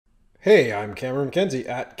Hey, I'm Cameron McKenzie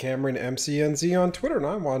at CameronMCNZ on Twitter, and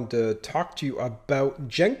I wanted to talk to you about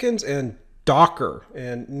Jenkins and Docker,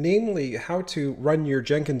 and namely how to run your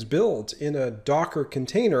Jenkins builds in a Docker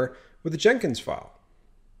container with a Jenkins file.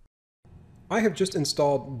 I have just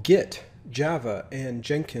installed Git, Java, and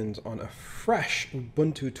Jenkins on a fresh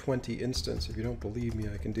Ubuntu 20 instance. If you don't believe me,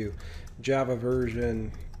 I can do Java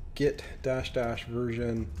version, Git --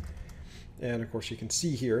 version. And of course you can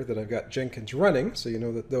see here that I've got Jenkins running, so you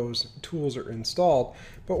know that those tools are installed.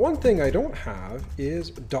 But one thing I don't have is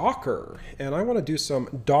Docker, and I want to do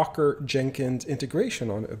some Docker Jenkins integration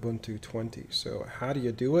on Ubuntu 20. So how do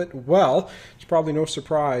you do it? Well, it's probably no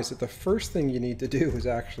surprise that the first thing you need to do is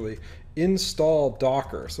actually install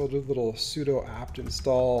Docker. So I'll do a little sudo apt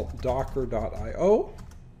install docker.io,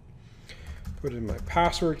 put in my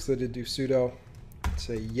password because I did do sudo,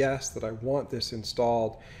 say yes that I want this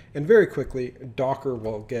installed, and very quickly Docker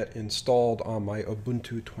will get installed on my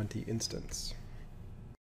Ubuntu 20 instance.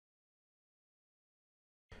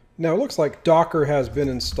 Now it looks like Docker has been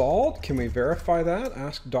installed. Can we verify that?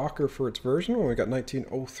 Ask Docker for its version. Well, we got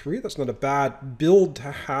 1903. That's not a bad build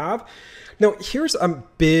to have. Now here's a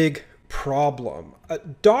big problem.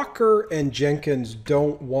 Docker and Jenkins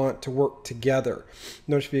don't want to work together.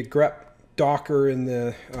 Notice if you grep Docker in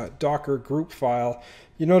the Docker group file,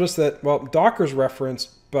 you notice that, well, Docker's referenced,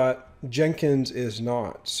 but Jenkins is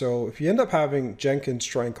not. So if you end up having Jenkins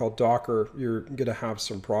try and call Docker, you're going to have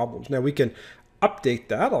some problems. Now we can update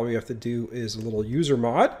that. All we have to do is a little user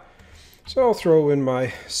mod. So I'll throw in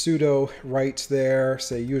my sudo rights there,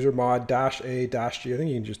 say user mod -a -g. I think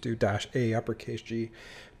you can just do -a uppercase G,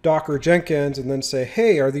 Docker Jenkins, and then say,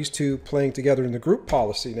 hey, are these two playing together in the group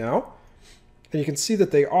policy now? And you can see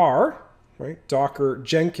that they are. Right? Docker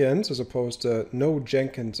Jenkins as opposed to no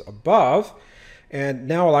Jenkins above. And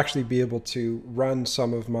now I'll actually be able to run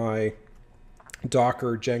some of my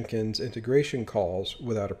Docker Jenkins integration calls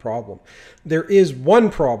without a problem. There is one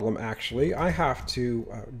problem actually. I have to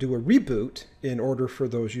do a reboot in order for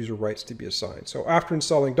those user rights to be assigned. So after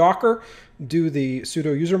installing Docker, do the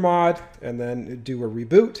sudo user mod and then do a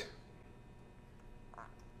reboot.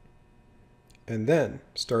 And then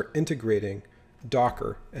start integrating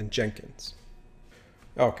Docker and Jenkins.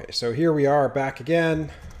 Okay, so here we are back again,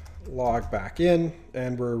 log back in,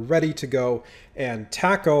 and we're ready to go and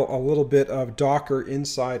tackle a little bit of Docker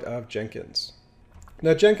inside of Jenkins.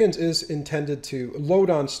 Now Jenkins is intended to load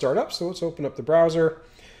on startup, so let's open up the browser,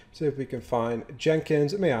 see if we can find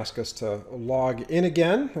Jenkins. It may ask us to log in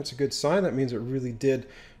again. That's a good sign. That means it really did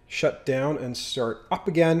shut down and start up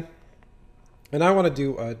again. And I want to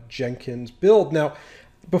do a Jenkins build. Now,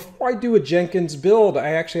 before I do a Jenkins build,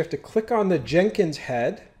 I actually have to click on the Jenkins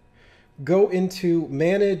head, go into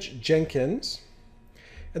Manage Jenkins,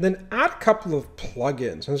 and then add a couple of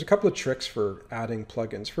plugins. And there's a couple of tricks for adding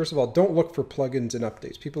plugins. First of all, don't look for plugins in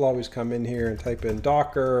updates. People always come in here and type in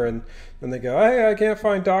Docker, and then they go, hey, I can't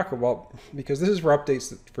find Docker. Well, because this is for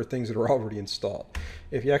updates for things that are already installed.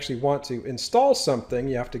 If you actually want to install something,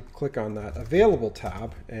 you have to click on that Available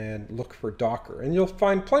tab and look for Docker. And you'll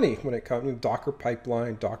find plenty when it comes to Docker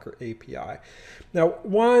Pipeline, Docker API. Now,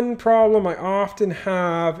 one problem I often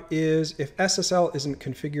have is if SSL isn't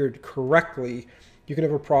configured correctly, you can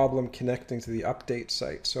have a problem connecting to the update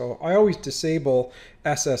site. So I always disable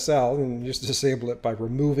SSL, and just disable it by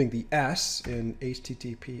removing the S in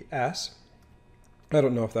HTTPS. I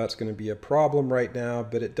don't know if that's going to be a problem right now,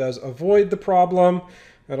 but it does avoid the problem.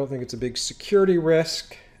 I don't think it's a big security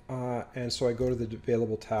risk. And so I go to the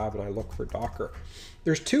Available tab and I look for Docker.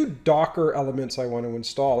 There's two Docker elements I want to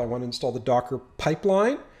install. I want to install the Docker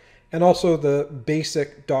pipeline and also the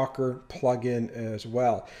basic Docker plugin as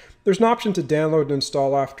well. There's an option to download and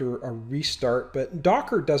install after a restart, but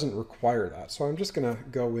Docker doesn't require that. So I'm just going to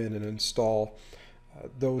go in and install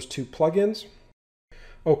those two plugins.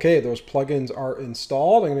 Okay, those plugins are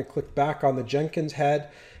installed. I'm going to click back on the Jenkins head,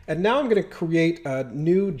 and now I'm going to create a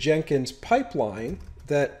new Jenkins pipeline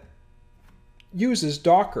that uses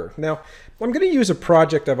Docker. Now, I'm going to use a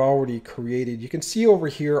project I've already created. You can see over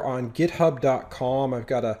here on github.com, I've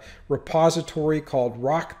got a repository called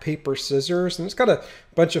Rock, Paper, Scissors, and it's got a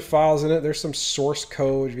bunch of files in it. There's some source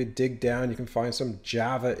code. If you dig down, you can find some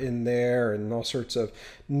Java in there and all sorts of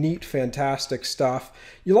neat, fantastic stuff.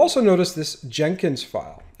 You'll also notice this Jenkins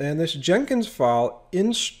file. And this Jenkins file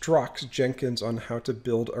instructs Jenkins on how to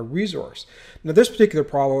build a resource. Now, this particular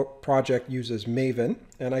project uses Maven,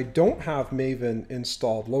 and I don't have Maven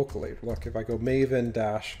installed locally. Look, if I go Maven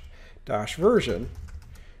 -- version,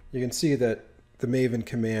 you can see that the Maven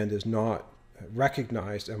command is not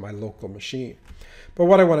recognized in my local machine. But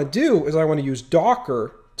what I want to do is I want to use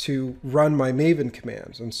Docker to run my Maven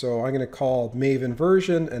commands. And so I'm going to call Maven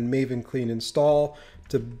version and Maven clean install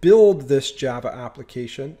to build this Java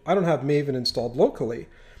application. I don't have Maven installed locally,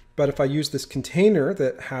 but if I use this container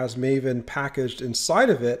that has Maven packaged inside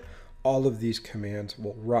of it, all of these commands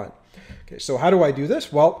will run. Okay, so how do I do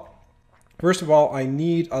this? Well, first of all, I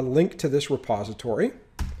need a link to this repository.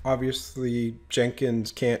 Obviously,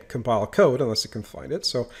 Jenkins can't compile code unless it can find it.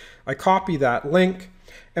 So I copy that link.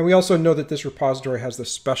 And we also know that this repository has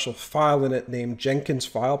this special file in it named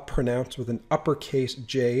Jenkinsfile, pronounced with an uppercase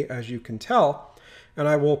J, as you can tell. And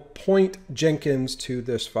I will point Jenkins to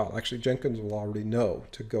this file. Actually, Jenkins will already know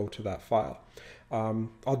to go to that file.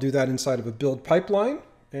 I'll do that inside of a build pipeline,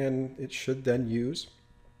 and it should then use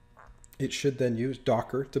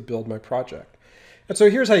Docker to build my project. And so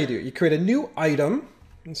here's how you do it. You create a new item.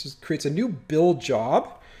 This creates a new build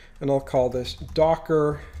job, and I'll call this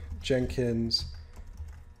Docker Jenkins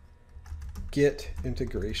Git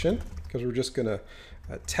integration, because we're just going to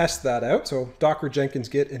test that out. So Docker Jenkins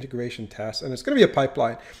Git integration test, and it's going to be a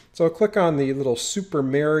pipeline. So I'll click on the little Super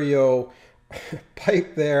Mario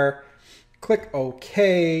pipe there, click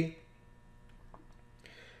OK,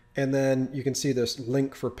 and then you can see this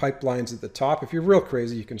link for pipelines at the top. If you're real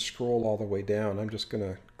crazy, you can scroll all the way down. I'm just going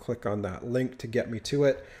to click on that link to get me to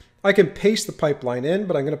it. I can paste the pipeline in,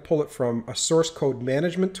 but I'm going to pull it from a source code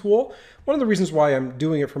management tool. One of the reasons why I'm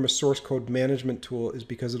doing it from a source code management tool is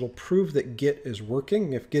because it'll prove that Git is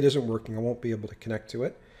working. If Git isn't working, I won't be able to connect to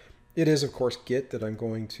it. It is, of course, Git that I'm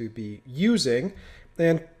going to be using,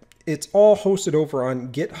 and it's all hosted over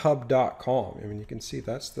on github.com. I mean, you can see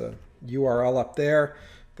that's the URL up there.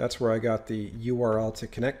 That's where I got the URL to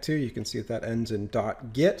connect to. You can see that ends in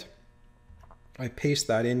 .git. I paste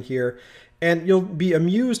that in here, and you'll be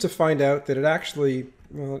amused to find out that it actually,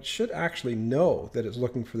 well, it should actually know that it's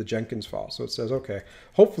looking for the Jenkins file. So it says, okay,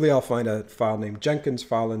 hopefully I'll find a file named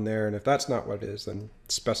Jenkinsfile in there, and if that's not what it is, then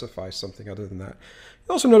specify something other than that.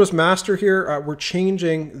 You also notice master here. We're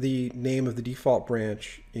changing the name of the default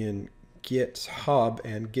branch in GitHub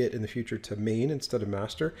and Git in the future to main instead of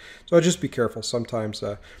master. So just be careful. Sometimes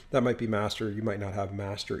that might be master. You might not have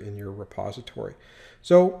master in your repository.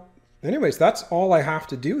 So anyways, that's all I have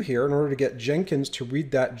to do here in order to get Jenkins to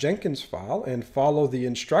read that Jenkins file and follow the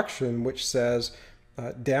instruction which says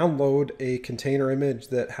download a container image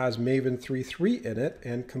that has Maven 3.3 in it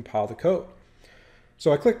and compile the code.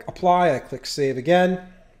 So I click apply, I click save again,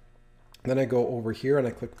 then I go over here and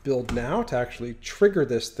I click build now to actually trigger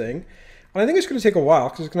this thing. And I think it's going to take a while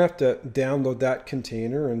because it's going to have to download that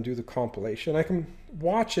container and do the compilation. I can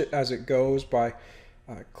watch it as it goes by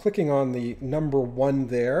clicking on the number 1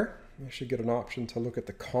 there. I should get an option to look at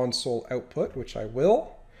the console output, which I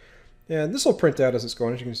will. And this will print out as it's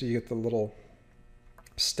going. As you can see, you get the little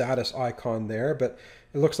status icon there, but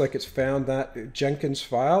it looks like it's found that Jenkins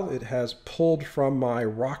file. It has pulled from my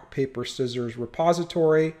rock, paper, scissors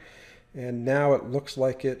repository. And now it looks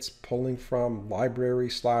like it's pulling from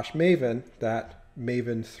library/Maven, that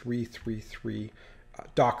Maven 3.3.3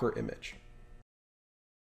 Docker image.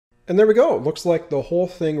 And there we go. It looks like the whole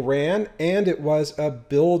thing ran and it was a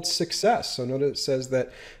build success. So notice it says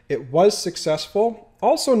that it was successful.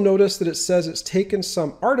 Also notice that it says it's taken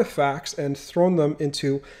some artifacts and thrown them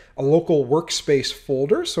into a local workspace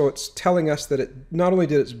folder. So it's telling us that it not only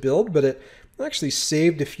did its build, but it actually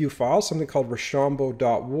saved a few files, something called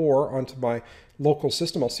rochambeau.war, onto my local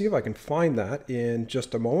system. I'll see if I can find that in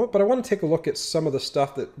just a moment, but I want to take a look at some of the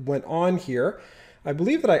stuff that went on here. I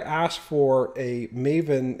believe that I asked for a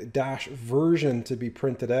Maven version to be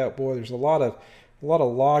printed out. Boy, there's a lot of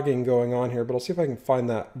logging going on here, but I'll see if I can find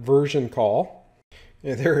that version call.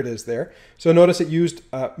 Yeah, there it is there. So notice it used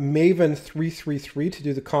Maven 3.3.3 to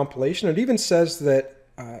do the compilation. It even says that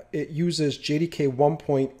it uses JDK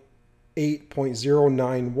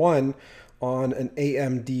 1.8.091 on an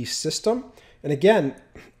AMD system. And again,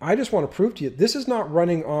 I just want to prove to you, this is not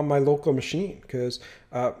running on my local machine because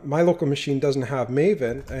my local machine doesn't have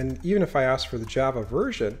Maven. And even if I ask for the Java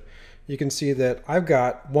version, you can see that I've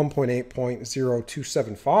got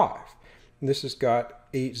 1.8.0275. And this has got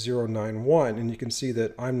 8091. And you can see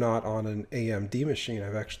that I'm not on an AMD machine.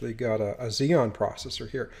 I've actually got a Xeon processor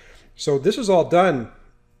here. So this is all done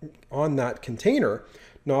on that container,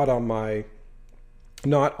 not on my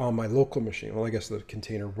local machine. Well, I guess the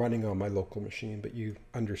container running on my local machine, but you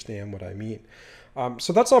understand what I mean.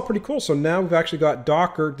 So that's all pretty cool. So now we've actually got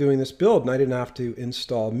Docker doing this build, and I didn't have to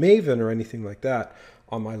install Maven or anything like that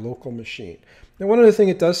on my local machine. Now, one other thing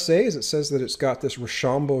it does say is it says that it's got this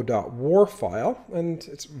rochambeau.war file, and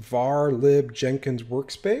it's var lib Jenkins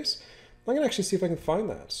workspace. I'm going to actually see if I can find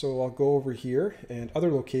that. So I'll go over here and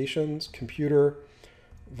other locations, computer,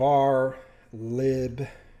 var lib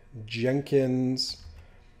Jenkins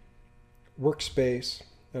workspace,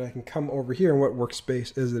 and I can come over here, and what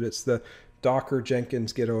workspace is it? It's the Docker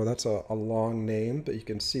Jenkins Git. Oh, that's a long name, but you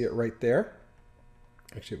can see it right there.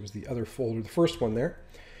 Actually, it was the other folder, the first one there.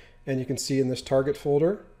 And you can see in this target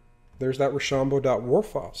folder, there's that rochambeau.war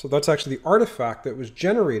file. So that's actually the artifact that was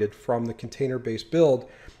generated from the container-based build,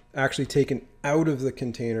 actually taken out of the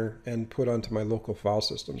container and put onto my local file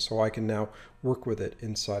system. So I can now work with it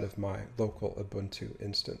inside of my local Ubuntu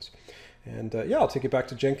instance. And yeah, I'll take it back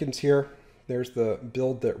to Jenkins here. There's the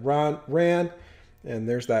build that ran, and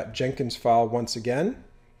there's that Jenkins file once again.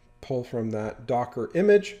 Pull from that Docker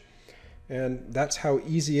image. And that's how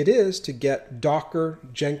easy it is to get Docker,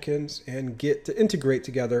 Jenkins, and Git to integrate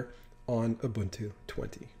together on Ubuntu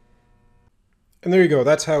 20. And there you go.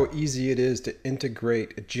 That's how easy it is to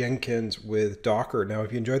integrate Jenkins with Docker. Now,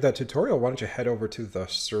 if you enjoyed that tutorial, why don't you head over to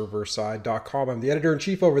theserverside.com. I'm the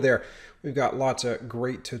editor-in-chief over there. We've got lots of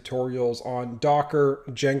great tutorials on Docker,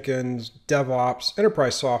 Jenkins, DevOps,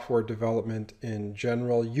 enterprise software development in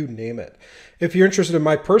general, you name it. If you're interested in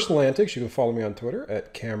my personal antics, you can follow me on Twitter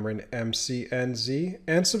at CameronMCNZ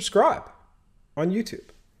and subscribe on YouTube.